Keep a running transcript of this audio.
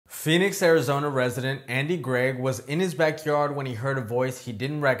Phoenix, Arizona resident Andy Gregg was in his backyard when he heard a voice he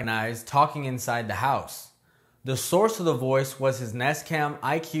didn't recognize talking inside the house. The source of the voice was his Nest Cam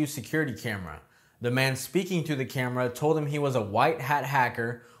IQ security camera. The man speaking to the camera told him he was a white hat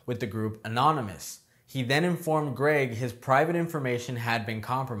hacker with the group Anonymous. He then informed Gregg his private information had been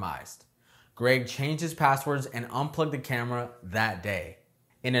compromised. Gregg changed his passwords and unplugged the camera that day.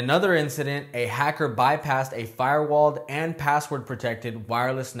 In another incident, a hacker bypassed a firewalled and password-protected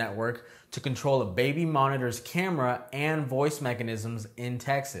wireless network to control a baby monitor's camera and voice mechanisms in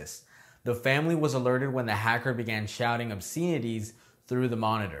Texas. The family was alerted when the hacker began shouting obscenities through the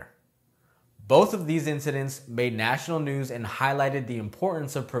monitor. Both of these incidents made national news and highlighted the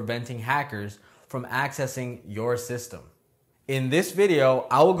importance of preventing hackers from accessing your system. In this video,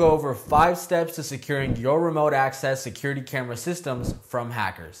 I will go over 5 steps to securing your remote access security camera systems from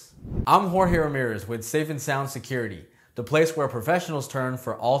hackers. I'm Jorge Ramirez with Safe and Sound Security, the place where professionals turn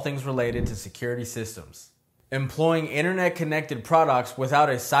for all things related to security systems. Employing internet-connected products without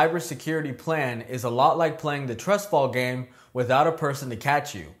a cybersecurity plan is a lot like playing the trust fall game without a person to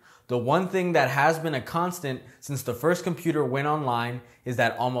catch you. The one thing that has been a constant since the first computer went online is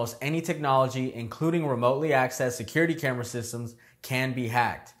that almost any technology, including remotely accessed security camera systems, can be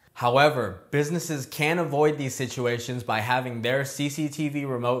hacked. However, businesses can avoid these situations by having their CCTV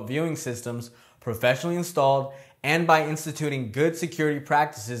remote viewing systems professionally installed and by instituting good security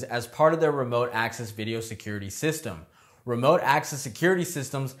practices as part of their remote access video security system. Remote access security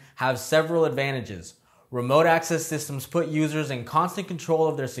systems have several advantages. Remote access systems put users in constant control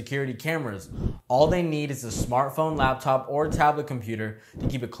of their security cameras. All they need is a smartphone, laptop, or tablet computer to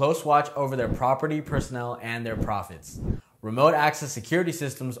keep a close watch over their property, personnel, and their profits. Remote access security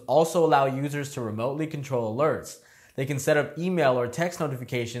systems also allow users to remotely control alerts. They can set up email or text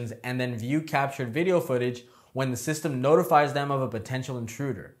notifications and then view captured video footage when the system notifies them of a potential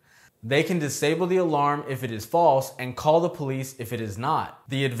intruder. They can disable the alarm if it is false and call the police if it is not.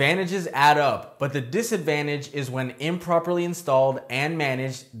 The advantages add up, but the disadvantage is when improperly installed and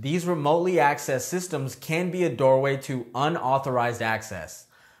managed, these remotely accessed systems can be a doorway to unauthorized access.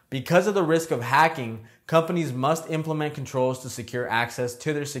 Because of the risk of hacking, companies must implement controls to secure access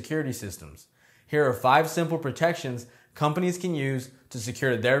to their security systems. Here are 5 simple protections companies can use to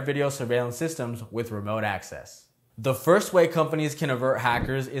secure their video surveillance systems with remote access. The first way companies can avert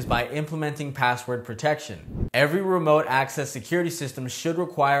hackers is by implementing password protection. Every remote access security system should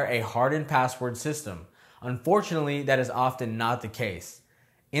require a hardened password system. Unfortunately, that is often not the case.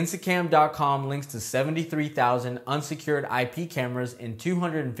 Instacam.com links to 73,000 unsecured IP cameras in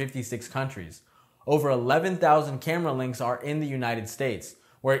 256 countries. Over 11,000 camera links are in the United States,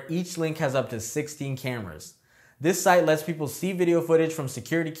 where each link has up to 16 cameras. This site lets people see video footage from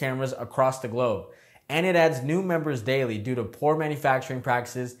security cameras across the globe, and it adds new members daily due to poor manufacturing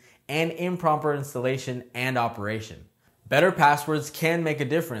practices and improper installation and operation. Better passwords can make a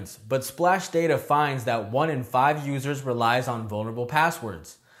difference, but Splash Data finds that 1 in 5 users relies on vulnerable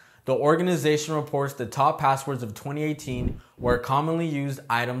passwords. The organization reports the top passwords of 2018 were commonly used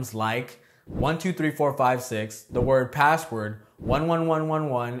items like 123456, the word password,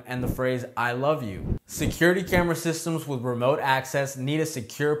 11111, and the phrase I love you. Security camera systems with remote access need a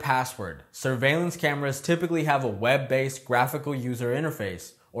secure password. Surveillance cameras typically have a web-based graphical user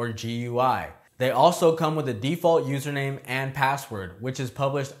interface, or GUI. They also come with a default username and password, which is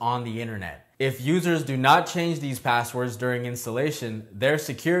published on the internet. If users do not change these passwords during installation, their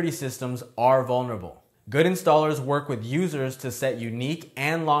security systems are vulnerable. Good installers work with users to set unique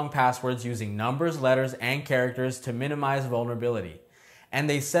and long passwords using numbers, letters, and characters to minimize vulnerability. And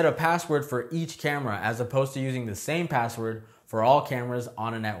they set a password for each camera as opposed to using the same password for all cameras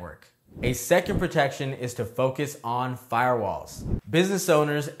on a network. A second protection is to focus on firewalls. Business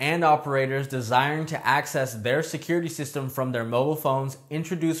owners and operators desiring to access their security system from their mobile phones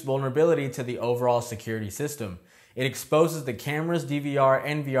introduce vulnerability to the overall security system. It exposes the camera's DVR,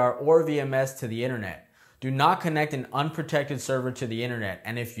 NVR, or VMS to the internet. Do not connect an unprotected server to the internet,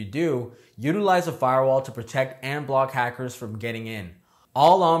 and if you do, utilize a firewall to protect and block hackers from getting in.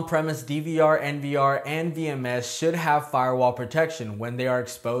 All on-premise DVR, NVR, and VMS should have firewall protection when they are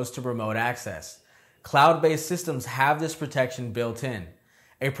exposed to remote access. Cloud-based systems have this protection built in.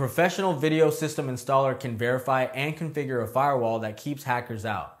 A professional video system installer can verify and configure a firewall that keeps hackers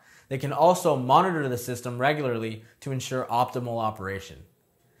out. They can also monitor the system regularly to ensure optimal operation.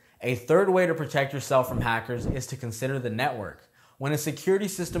 A third way to protect yourself from hackers is to consider the network. When a security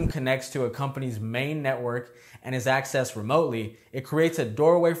system connects to a company's main network and is accessed remotely, it creates a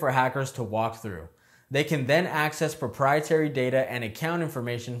doorway for hackers to walk through. They can then access proprietary data and account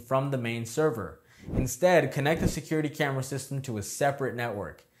information from the main server. Instead, connect the security camera system to a separate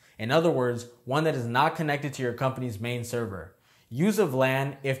network. In other words, one that is not connected to your company's main server. Use of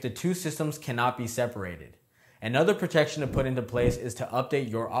LAN if the two systems cannot be separated. Another protection to put into place is to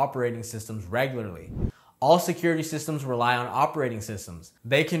update your operating systems regularly. All security systems rely on operating systems.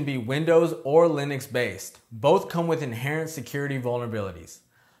 They can be Windows or Linux based. Both come with inherent security vulnerabilities.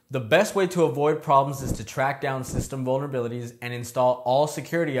 The best way to avoid problems is to track down system vulnerabilities and install all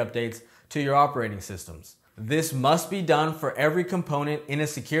security updates to your operating systems. This must be done for every component in a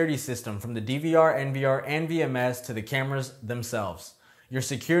security system, from the DVR, NVR, and VMS to the cameras themselves. Your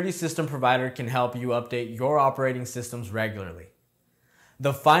security system provider can help you update your operating systems regularly.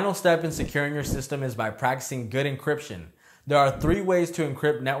 The final step in securing your system is by practicing good encryption. There are 3 ways to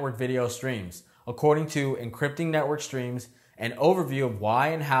encrypt network video streams, according to Encrypting Network Streams, an overview of why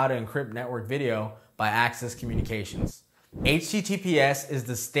and how to encrypt network video by Access Communications. HTTPS is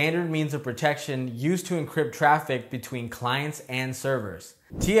the standard means of protection used to encrypt traffic between clients and servers.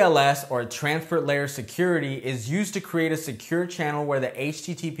 TLS, or Transport Layer Security, is used to create a secure channel where the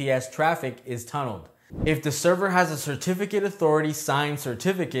HTTPS traffic is tunneled. If the server has a certificate authority signed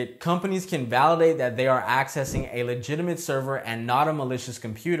certificate, companies can validate that they are accessing a legitimate server and not a malicious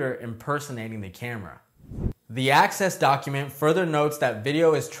computer impersonating the camera. The access document further notes that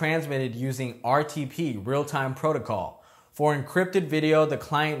video is transmitted using RTP, real-time protocol. For encrypted video, the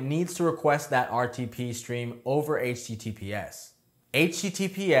client needs to request that RTP stream over HTTPS.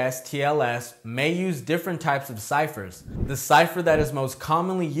 HTTPS TLS may use different types of ciphers. The cipher that is most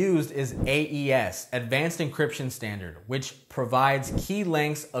commonly used is AES, Advanced Encryption Standard, which provides key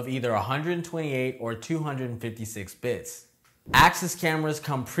lengths of either 128 or 256 bits. Access cameras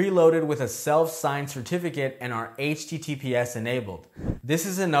come preloaded with a self-signed certificate and are HTTPS enabled. This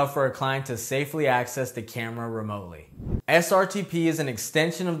is enough for a client to safely access the camera remotely. SRTP is an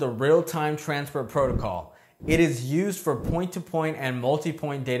extension of the real-time transport protocol. It is used for point-to-point and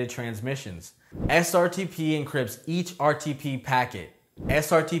multi-point data transmissions. SRTP encrypts each RTP packet.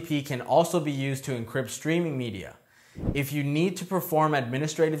 SRTP can also be used to encrypt streaming media. If you need to perform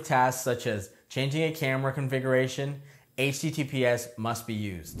administrative tasks such as changing a camera configuration, HTTPS must be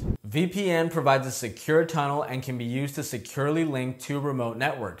used. VPN provides a secure tunnel and can be used to securely link to remote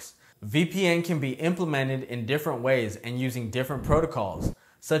networks. VPN can be implemented in different ways and using different protocols,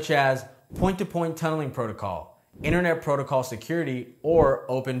 such as point-to-point tunneling protocol, Internet Protocol Security, or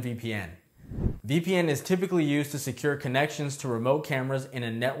OpenVPN. VPN is typically used to secure connections to remote cameras in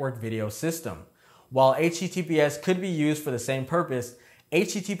a network video system. While HTTPS could be used for the same purpose,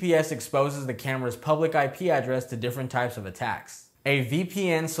 HTTPS exposes the camera's public IP address to different types of attacks. A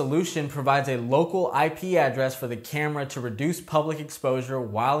VPN solution provides a local IP address for the camera to reduce public exposure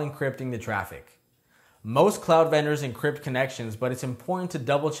while encrypting the traffic. Most cloud vendors encrypt connections, but it's important to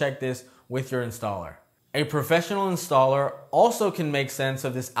double check this with your installer. A professional installer also can make sense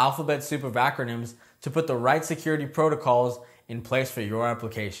of this alphabet soup of acronyms to put the right security protocols in place for your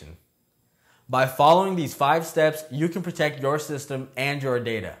application. By following these 5 steps, you can protect your system and your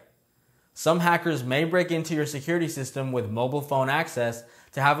data. Some hackers may break into your security system with mobile phone access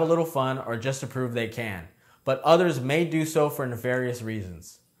to have a little fun or just to prove they can, but others may do so for nefarious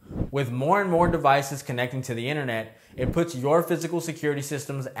reasons. With more and more devices connecting to the internet, it puts your physical security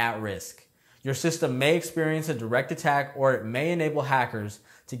systems at risk. Your system may experience a direct attack, or it may enable hackers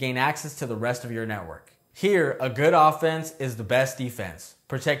to gain access to the rest of your network. Here, a good offense is the best defense.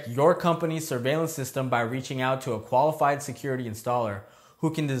 Protect your company's surveillance system by reaching out to a qualified security installer who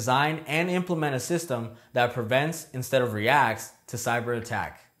can design and implement a system that prevents instead of reacts to cyber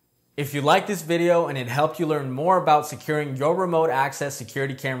attack. If you liked this video and it helped you learn more about securing your remote access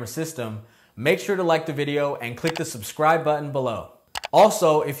security camera system, make sure to like the video and click the subscribe button below.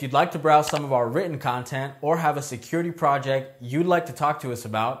 Also, if you'd like to browse some of our written content or have a security project you'd like to talk to us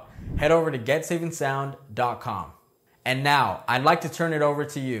about, head over to getsafeandsound.com. And now, I'd like to turn it over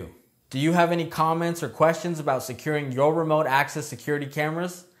to you. Do you have any comments or questions about securing your remote access security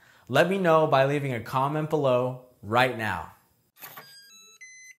cameras? Let me know by leaving a comment below right now.